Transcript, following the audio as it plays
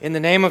In the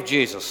name of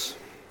Jesus,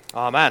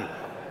 amen.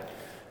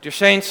 Dear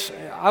saints,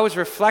 I was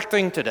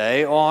reflecting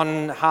today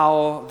on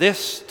how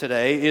this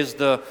today is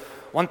the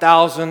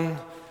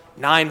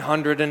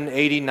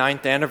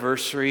 1989th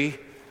anniversary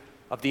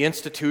of the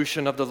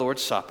institution of the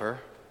Lord's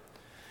Supper.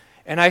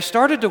 And I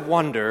started to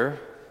wonder,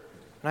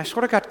 and I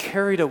sort of got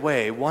carried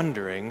away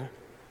wondering,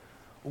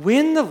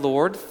 when the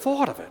Lord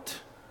thought of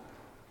it.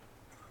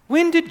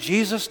 When did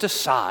Jesus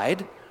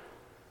decide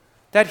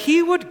that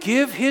he would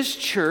give his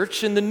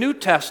church in the New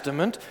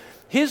Testament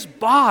his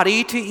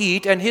body to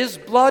eat and his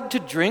blood to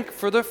drink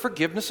for the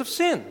forgiveness of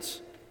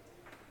sins?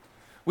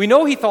 We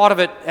know he thought of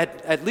it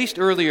at least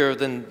earlier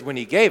than when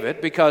he gave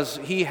it, because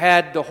he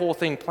had the whole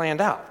thing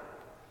planned out.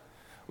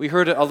 We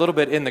heard a little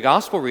bit in the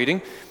gospel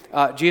reading.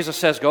 Jesus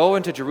says, go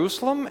into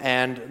Jerusalem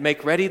and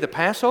make ready the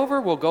Passover.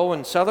 We'll go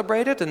and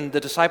celebrate it. And the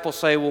disciples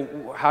say,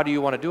 well, how do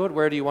you want to do it?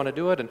 Where do you want to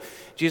do it? And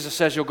Jesus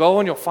says, you'll go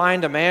and you'll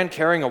find a man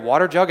carrying a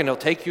water jug, and he'll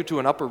take you to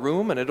an upper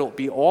room, and it'll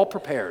be all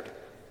prepared.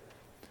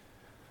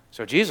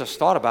 So Jesus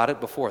thought about it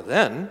before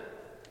then.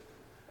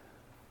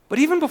 But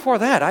even before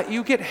that,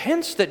 you get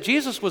hints that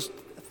Jesus was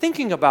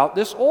thinking about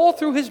this all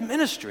through his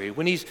ministry,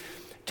 when he's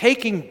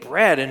taking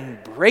bread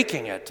and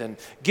breaking it and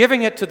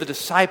giving it to the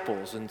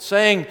disciples and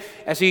saying,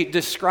 as he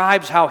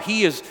describes how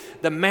he is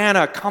the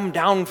manna come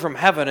down from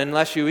heaven,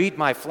 unless you eat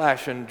my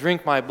flesh and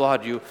drink my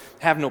blood, you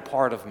have no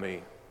part of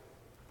me.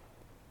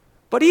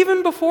 But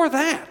even before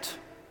that,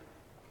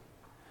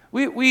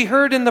 we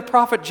heard in the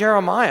prophet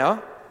Jeremiah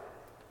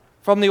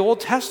from the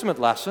Old Testament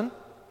lesson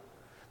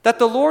that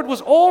the Lord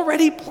was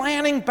already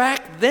planning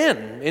back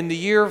then, in the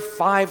year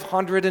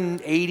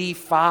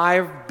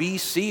 585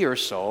 BC or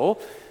so,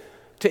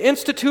 to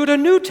institute a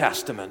New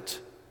Testament.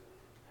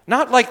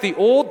 Not like the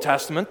Old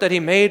Testament that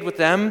he made with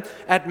them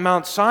at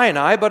Mount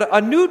Sinai, but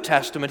a New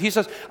Testament. He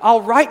says,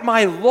 I'll write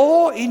my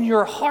law in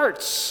your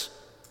hearts,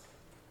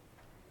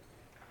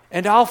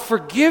 and I'll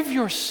forgive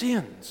your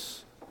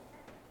sins,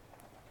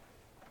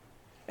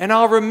 and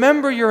I'll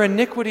remember your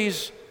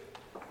iniquities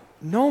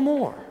no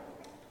more.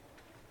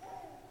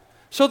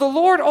 So the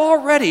Lord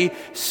already,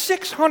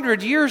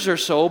 600 years or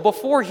so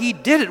before he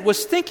did it,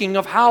 was thinking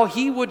of how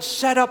he would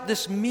set up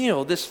this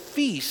meal, this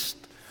feast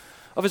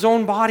of his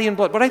own body and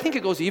blood. But I think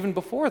it goes even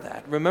before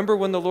that. Remember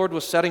when the Lord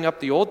was setting up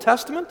the Old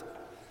Testament?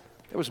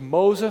 There was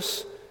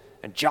Moses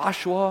and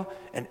Joshua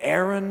and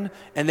Aaron,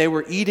 and they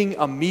were eating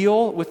a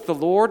meal with the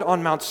Lord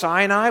on Mount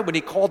Sinai when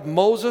he called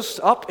Moses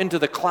up into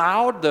the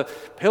cloud, the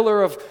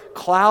pillar of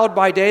cloud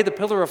by day, the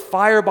pillar of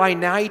fire by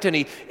night, and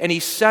he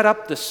set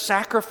up the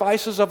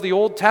sacrifices of the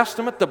Old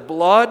Testament, the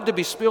blood to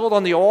be spilled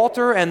on the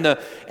altar, and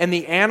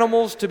the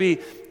animals to be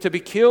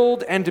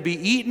killed and to be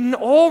eaten.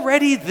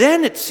 Already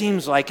then, it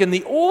seems like, in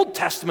the Old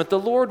Testament, the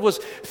Lord was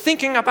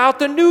thinking about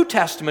the New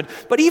Testament.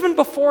 But even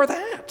before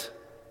that,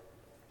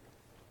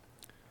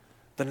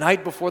 the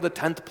night before the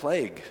 10th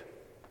plague,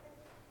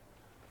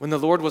 when the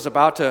Lord was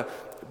about to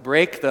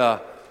break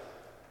the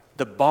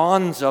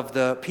bonds of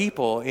the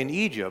people in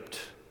Egypt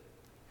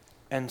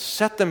and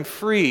set them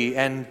free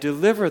and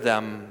deliver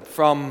them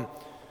from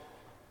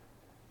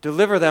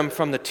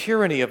the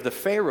tyranny of the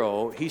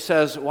Pharaoh, he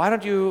says, why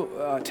don't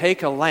you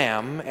take a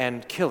lamb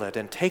and kill it,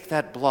 and take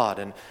that blood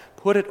and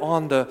put it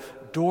on the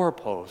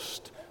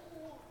doorpost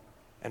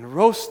and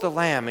roast the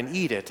lamb and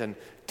eat it, and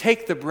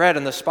take the bread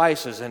and the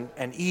spices and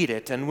eat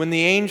it. And when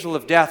the angel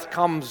of death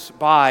comes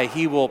by,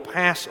 he will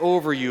pass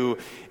over you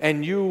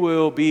and you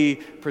will be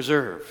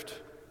preserved.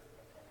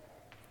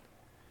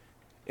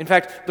 In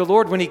fact, the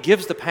Lord, when he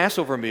gives the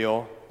Passover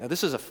meal, now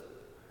this is a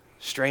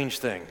strange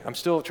thing. I'm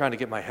still trying to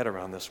get my head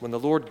around this. When the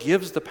Lord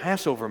gives the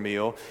Passover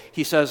meal,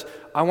 he says,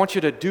 I want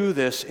you to do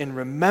this in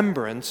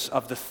remembrance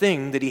of the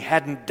thing that he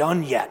hadn't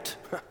done yet.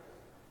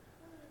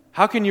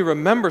 How can you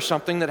remember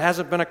something that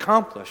hasn't been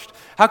accomplished?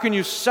 How can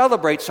you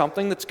celebrate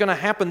something that's going to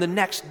happen the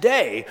next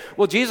day?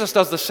 Well, Jesus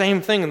does the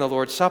same thing in the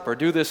Lord's Supper.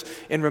 Do this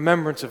in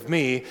remembrance of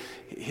me,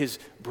 his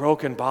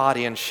broken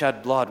body and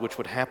shed blood, which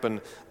would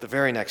happen the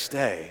very next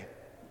day.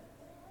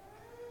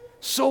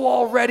 So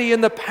already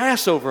in the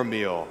Passover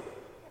meal,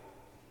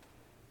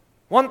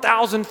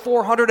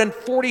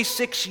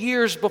 1,446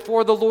 years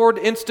before the Lord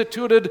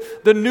instituted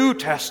the New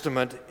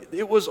Testament,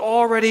 it was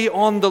already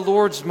on the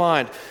Lord's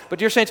mind. But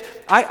dear saints,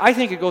 I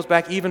think it goes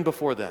back even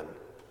before then.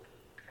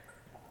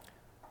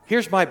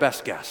 Here's my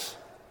best guess.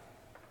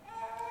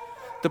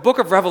 The book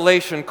of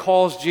Revelation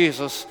calls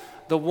Jesus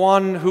the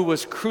one who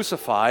was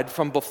crucified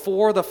from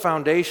before the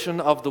foundation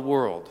of the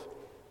world.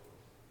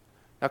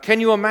 Now, can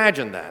you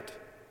imagine that?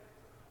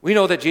 We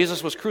know that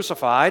Jesus was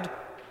crucified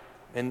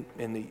in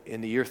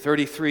the year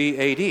 33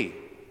 A.D.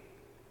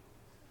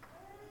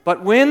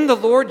 But when the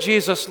Lord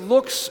Jesus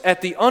looks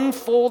at the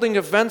unfolding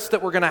events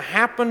that were going to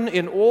happen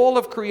in all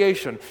of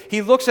creation,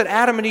 he looks at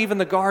Adam and Eve in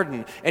the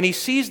garden, and he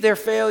sees their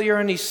failure,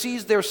 and he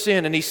sees their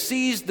sin, and he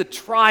sees the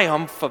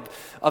triumph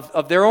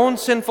of their own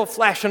sinful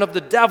flesh and of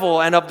the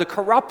devil and of the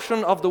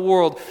corruption of the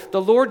world.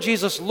 The Lord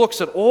Jesus looks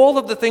at all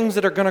of the things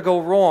that are going to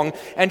go wrong,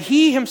 and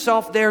he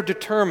himself there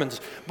determines,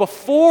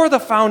 before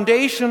the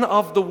foundation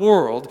of the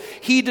world,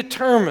 he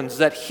determines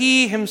that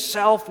he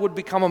himself would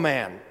become a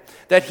man,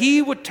 that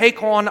he would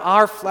take on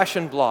our flesh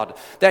and blood,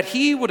 that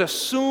he would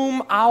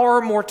assume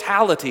our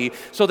mortality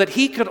so that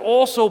he could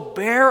also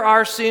bear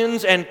our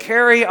sins and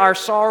carry our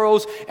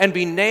sorrows and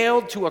be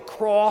nailed to a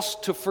cross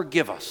to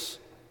forgive us.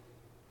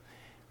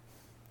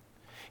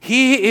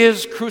 He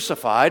is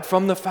crucified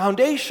from the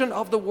foundation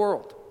of the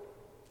world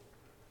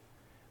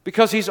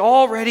because he's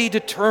already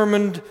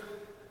determined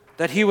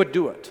that he would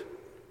do it.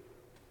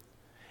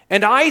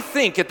 And I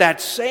think at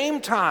that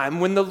same time,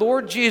 when the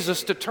Lord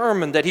Jesus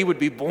determined that he would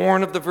be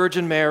born of the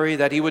Virgin Mary,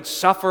 that he would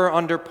suffer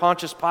under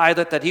Pontius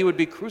Pilate, that he would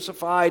be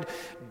crucified,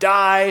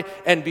 die,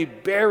 and be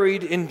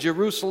buried in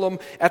Jerusalem,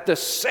 at the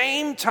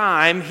same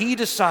time he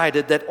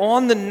decided that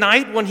on the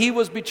night when he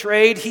was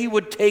betrayed, he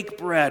would take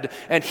bread,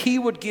 and he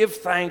would give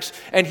thanks,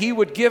 and he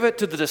would give it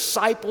to the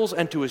disciples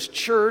and to his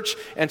church,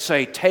 and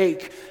say,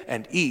 "Take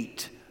and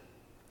eat.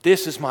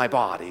 This is my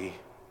body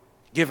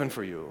given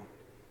for you.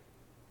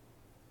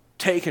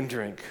 Take and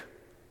drink.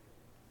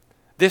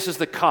 This is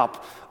the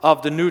cup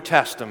of the New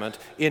Testament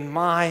in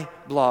my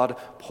blood,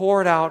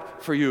 poured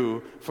out for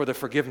you for the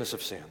forgiveness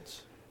of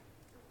sins."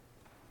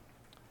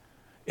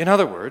 In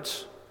other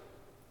words,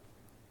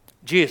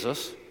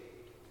 Jesus,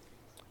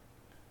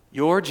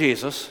 your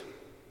Jesus,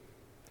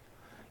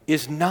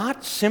 is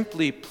not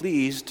simply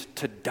pleased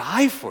to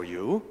die for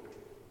you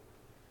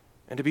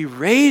and to be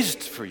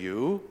raised for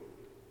you,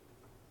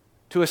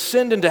 to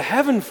ascend into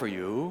heaven for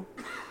you.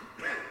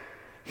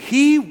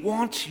 He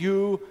wants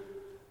you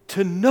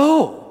to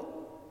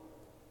know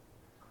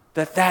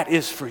that that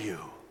is for you.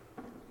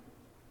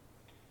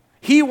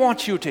 He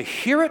wants you to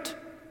hear it,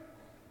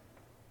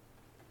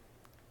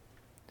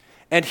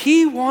 and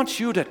he wants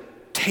you to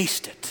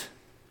taste it.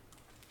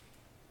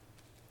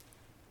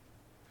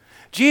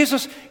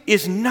 Jesus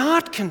is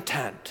not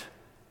content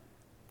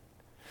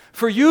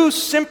for you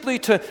simply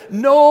to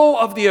know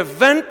of the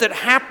event that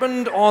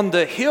happened on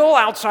the hill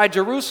outside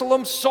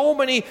Jerusalem so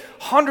many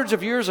hundreds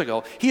of years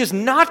ago. He is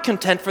not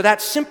content for that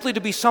simply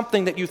to be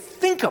something that you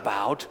think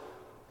about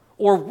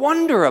or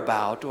wonder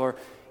about or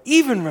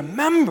even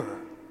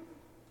remember.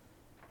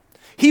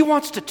 He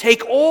wants to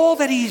take all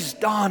that he's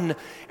done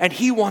and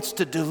he wants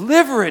to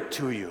deliver it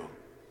to you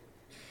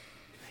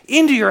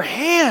into your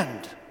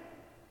hand,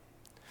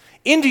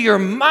 into your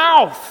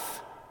mouth,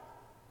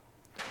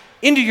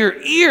 into your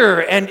ear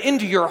and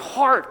into your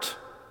heart,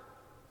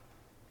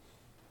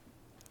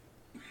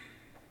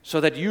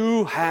 so that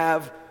you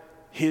have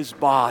his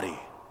body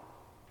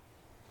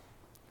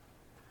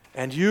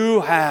and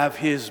you have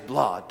his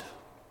blood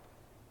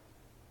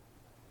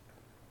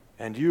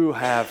and you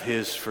have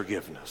his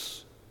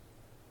forgiveness.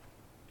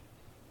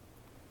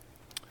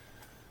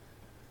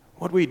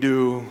 What we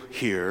do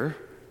here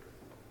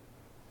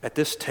at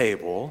this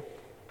table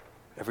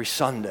every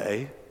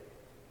Sunday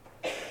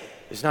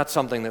is not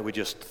something that we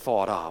just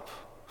thought up.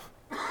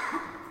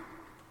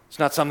 It's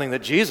not something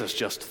that Jesus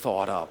just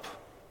thought up.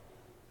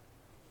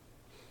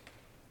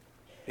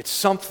 It's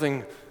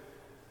something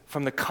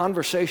from the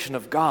conversation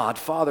of God,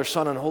 Father,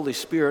 Son, and Holy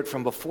Spirit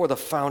from before the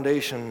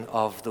foundation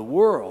of the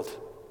world,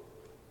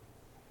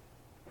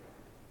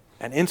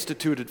 and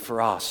instituted for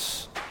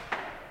us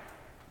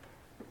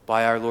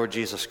by our Lord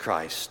Jesus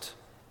Christ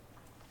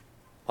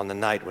on the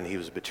night when he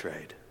was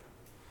betrayed.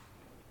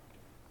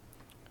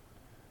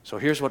 So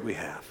here's what we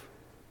have.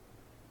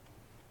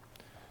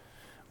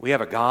 We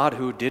have a God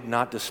who did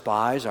not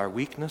despise our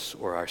weakness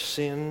or our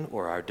sin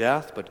or our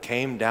death, but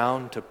came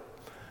down to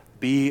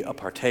be a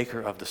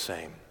partaker of the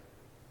same.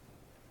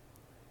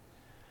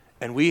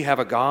 And we have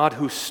a God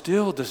who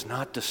still does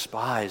not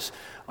despise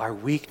our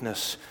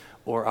weakness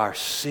or our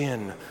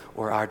sin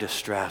or our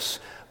distress,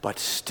 but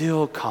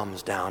still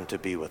comes down to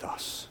be with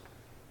us,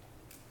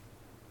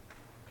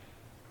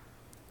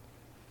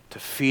 to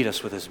feed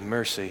us with his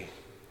mercy,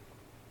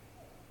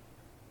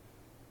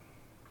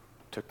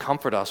 to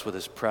comfort us with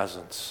his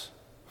presence,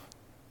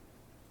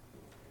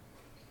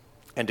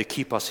 and to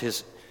keep us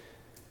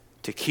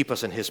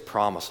in his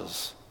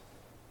promises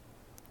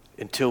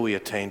until we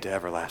attain to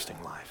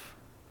everlasting life.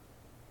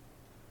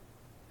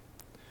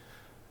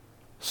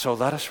 So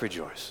let us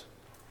rejoice.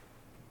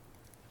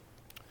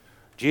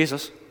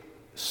 Jesus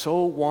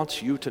so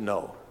wants you to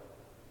know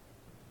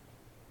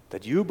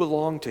that you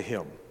belong to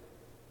him,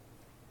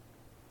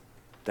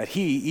 that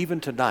he, even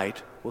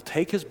tonight, will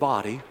take his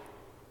body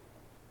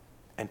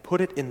and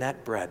put it in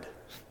that bread.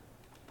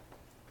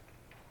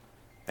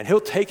 And he'll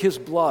take his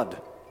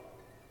blood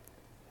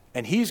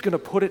and he's going to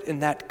put it in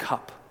that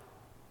cup.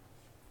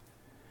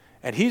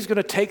 And he's going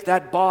to take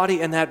that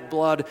body and that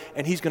blood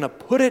and he's going to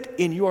put it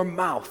in your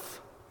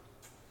mouth.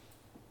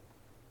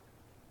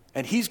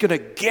 And he's going to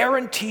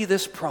guarantee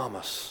this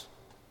promise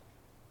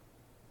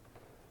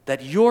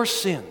that your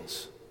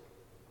sins,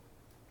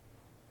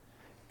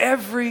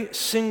 every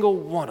single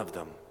one of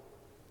them,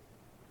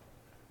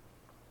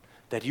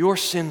 that your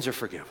sins are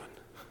forgiven.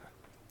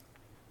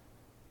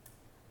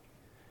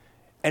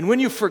 And when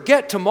you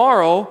forget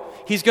tomorrow,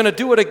 he's going to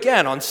do it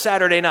again on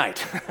Saturday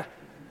night.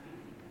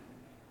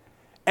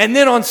 And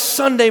then on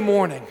Sunday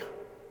morning.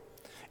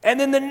 And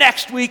then the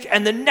next week,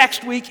 and the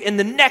next week, and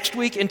the next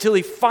week, until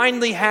he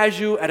finally has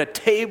you at a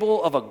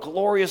table of a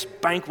glorious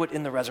banquet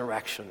in the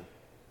resurrection.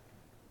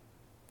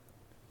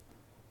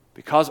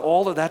 Because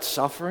all of that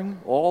suffering,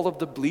 all of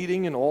the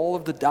bleeding and all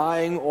of the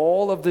dying,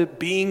 all of the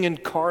being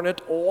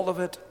incarnate, all of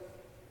it,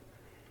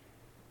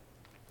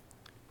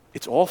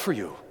 it's all for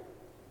you.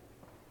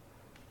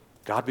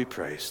 God be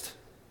praised.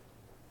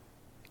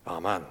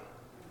 Amen.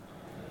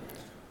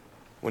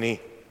 When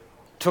he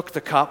took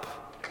the cup,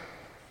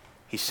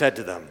 he said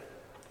to them,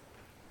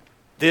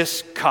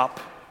 "This cup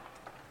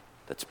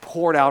that's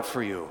poured out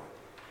for you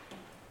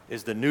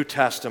is the New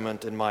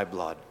Testament in my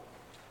blood,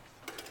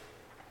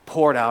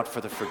 poured out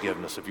for the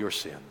forgiveness of your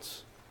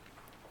sins."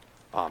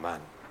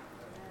 Amen.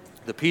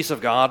 The peace of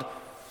God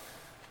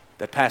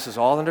that passes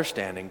all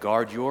understanding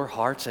guard your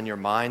hearts and your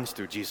minds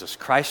through Jesus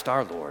Christ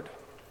our Lord.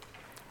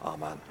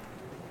 Amen.